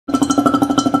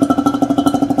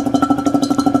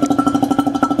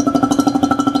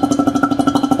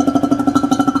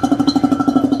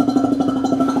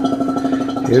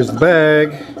Here's the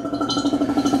bag.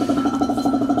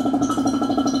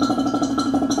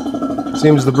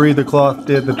 Seems the breather cloth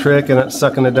did the trick, and it's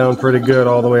sucking it down pretty good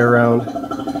all the way around.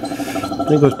 I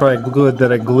think it was probably good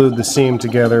that I glued the seam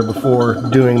together before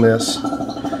doing this.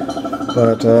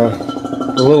 But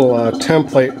the little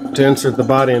template to insert the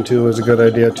body into was a good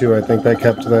idea too. I think that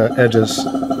kept the edges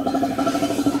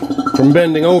from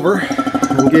bending over.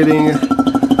 I'm getting,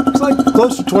 it's like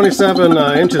close to 27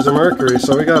 inches of mercury,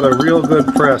 so we got a real good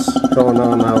press going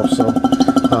on now. So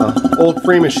old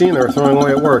free machine they were throwing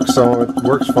away at work, so it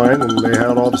works fine, and they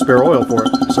had all the spare oil for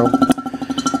it. So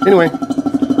anyway,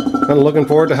 kind of looking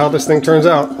forward to how this thing turns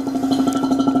out.